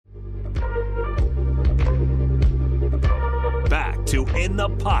to In the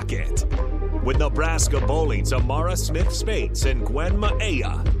Pocket with Nebraska Bowling's Amara Smith-Spates and Gwen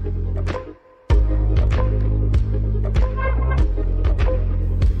Maea.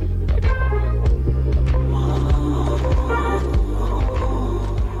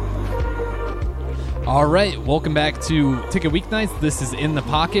 All right, welcome back to Ticket Weeknights. This is In the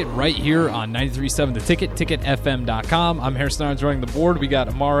Pocket right here on 93.7 The Ticket, ticketfm.com. I'm Harrison Arns running the board. We got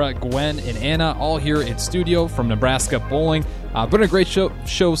Amara, Gwen, and Anna all here in studio from Nebraska Bowling. Been a great show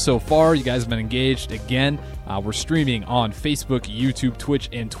so far. You guys have been engaged again. We're streaming on Facebook, YouTube, Twitch,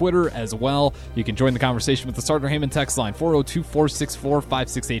 and Twitter as well. You can join the conversation with the Sartor Heyman text line,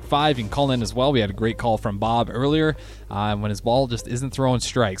 402-464-5685. You can call in as well. We had a great call from Bob earlier when his ball just isn't throwing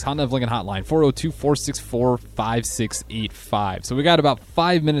strikes. Honda of Lincoln Hotline, 402-464-5685. So we got about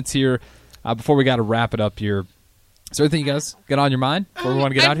 5 minutes here before we got to wrap it up here. Is there anything you guys got on your mind before we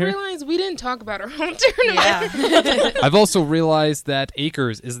want to get out here? I realized we didn't talk about our home tournament. Yeah. I've also realized that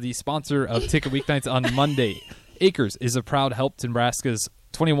Acres is the sponsor of Ticket Weeknights on Monday. Acres is a proud help to Nebraska's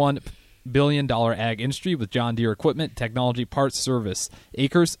 $21 billion ag industry with John Deere equipment, technology, parts, service.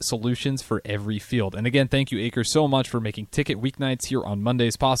 Acres, solutions for every field. And again, thank you, Acres, so much for making Ticket Weeknights here on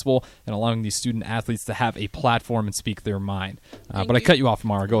Mondays possible and allowing these student athletes to have a platform and speak their mind. But I cut you off,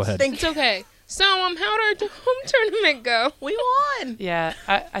 Amara. Go ahead. It's okay. So, how did our home tournament go? We won. Yeah,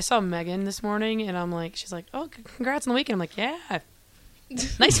 I saw Megan this morning, and I'm like, she's like, oh, congrats on the weekend. I'm like, yeah.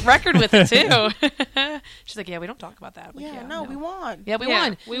 Nice record with it, too. She's like, yeah, we don't talk about that. I'm like, No, we won. Yeah, we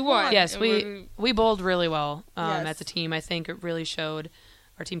won. We won. Yes, we bowled really well Yes. as a team. I think it really showed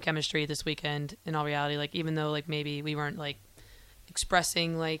our team chemistry this weekend. In all reality, like even though like maybe we weren't like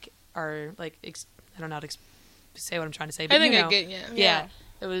expressing like our like I don't know how to say what I'm trying to say. But, I think you know, I get yeah,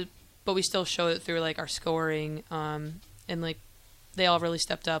 it was. But we still showed it through like our scoring, and like they all really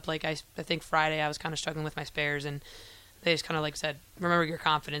stepped up. Like I think Friday I was kind of struggling with my spares, and they just kind of like said, "Remember your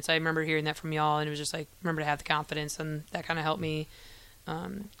confidence." I remember hearing that from y'all, and it was just like, "Remember to have the confidence," and that kind of helped me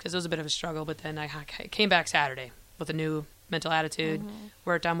because it was a bit of a struggle. But then I came back Saturday with a new mental attitude,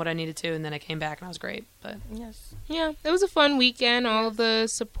 worked on what I needed to, and then I came back and I was great. But Yes. Yeah, it was a fun weekend. All of the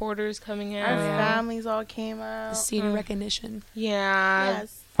supporters coming out. Our families all came out. the senior recognition. Yeah.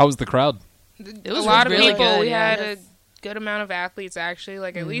 Yes. How was the crowd? It A was lot of really people. good, We yeah. had a good amount of athletes, actually,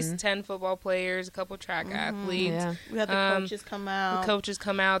 like at least 10 football players, a couple track athletes. Yeah. We had the coaches come out. The coaches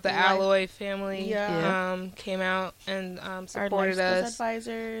come out. The Right. Alloy family Yeah. came out and Our supported life skills us.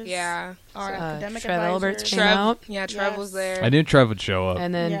 advisors. Yeah. Our academic Trev Alberts advisors. came out. Yeah, Trev Yes. was there. I knew Trev would show up.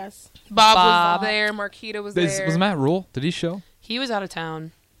 And then Yes. Bob Bob. was there. Marquita was Was there. Matt Rule? Did he show? he was out of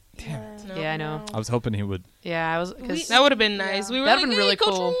town. No. Yeah, I know. I was hoping he would. Yeah, I was. Cause That would have been nice. Yeah. We were That'd like, been hey, really Coach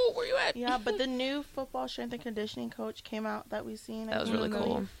cool. Rule, where you at? Yeah, but the new football strength and conditioning coach came out that we've seen. that was really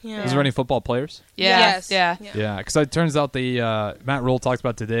cool. Yeah. Was there any football players? Yeah. Yes. Yeah. Yeah, because it turns out Matt Rule talks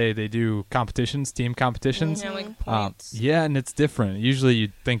about today, they do competitions, team competitions. Yeah, like points. Yeah, and it's different. Usually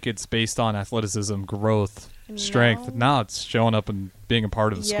you'd think it's based on athleticism, growth, strength. No. Now it's showing up and being a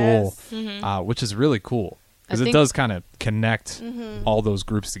part of the Yes. school, which is really cool. Because it think- does kind of connect all those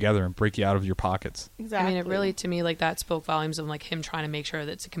groups together and break you out of your pockets. Exactly. I mean, it really, to me, like that spoke volumes of like him trying to make sure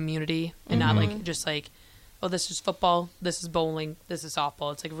that it's a community and not like just like, oh, this is football, this is bowling, this is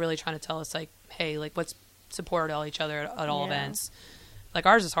softball. It's like really trying to tell us like, hey, like let's support all each other at all Yeah. events. Like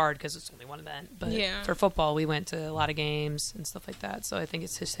ours is hard because it's only one event, but Yeah. for football, we went to a lot of games and stuff like that. So I think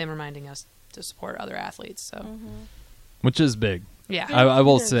it's just him reminding us to support other athletes. So Which is big. yeah, I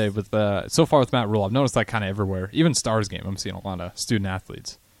will It is. say, with so far with Matt Rule, I've noticed that kind of everywhere. Even Stars game, I'm seeing a lot of student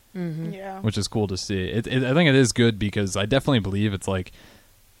athletes, Yeah. which is cool to see. I think it is good because I definitely believe it's like,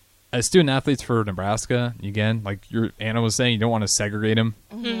 as student athletes for Nebraska, again, like Anna was saying, you don't want to segregate them,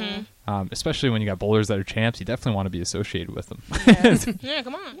 especially when you got bowlers that are champs. You definitely want to be associated with them. Yeah,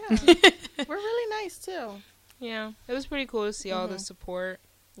 come on. We're really nice too. Yeah, it was pretty cool to see all the support,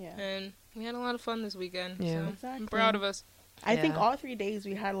 Yeah. and we had a lot of fun this weekend. Yeah. So Exactly. I'm proud of us. I think Yeah. all 3 days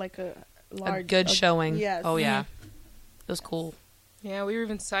we had like a large, good showing. Yes. Oh yeah, it was cool. Yeah, we were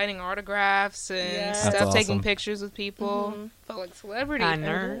even signing autographs and Yes. stuff, That's taking awesome. pictures with people. Felt like celebrities. I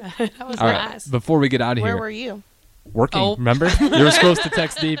know. That was All right, nice. before we get out of Where here, were you? working. Oh. Remember, you were supposed to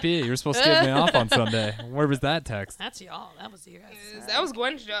text DP. You were supposed to get me off on Sunday. Where was that text? That's y'all. That was you guys. That was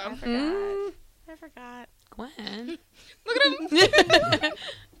Gwen's job. I forgot. Gwen. Look at him.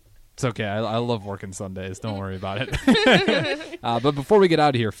 It's okay. I love working Sundays. Don't worry about it. But before we get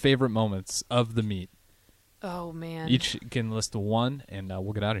out of here, favorite moments of the meet. Oh man. Each can list one, and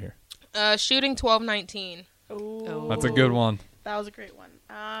we'll get out of here. Shooting 12-19. Oh, That's a good one. That was a great one.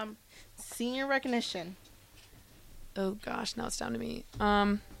 Senior recognition. Oh gosh, now it's down to me.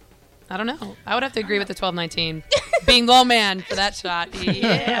 I I don't know. I would have to agree with the 12-19 being low man for that shot.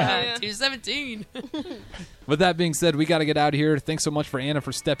 Yeah, 217. With that being said, we got to get out of here. Thanks so much for Anna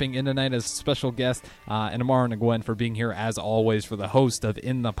for stepping in tonight as a special guest, and Amara and Gwen for being here as always for the host of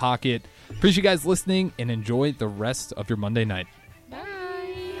In the Pocket. Appreciate you guys listening, and enjoy the rest of your Monday night.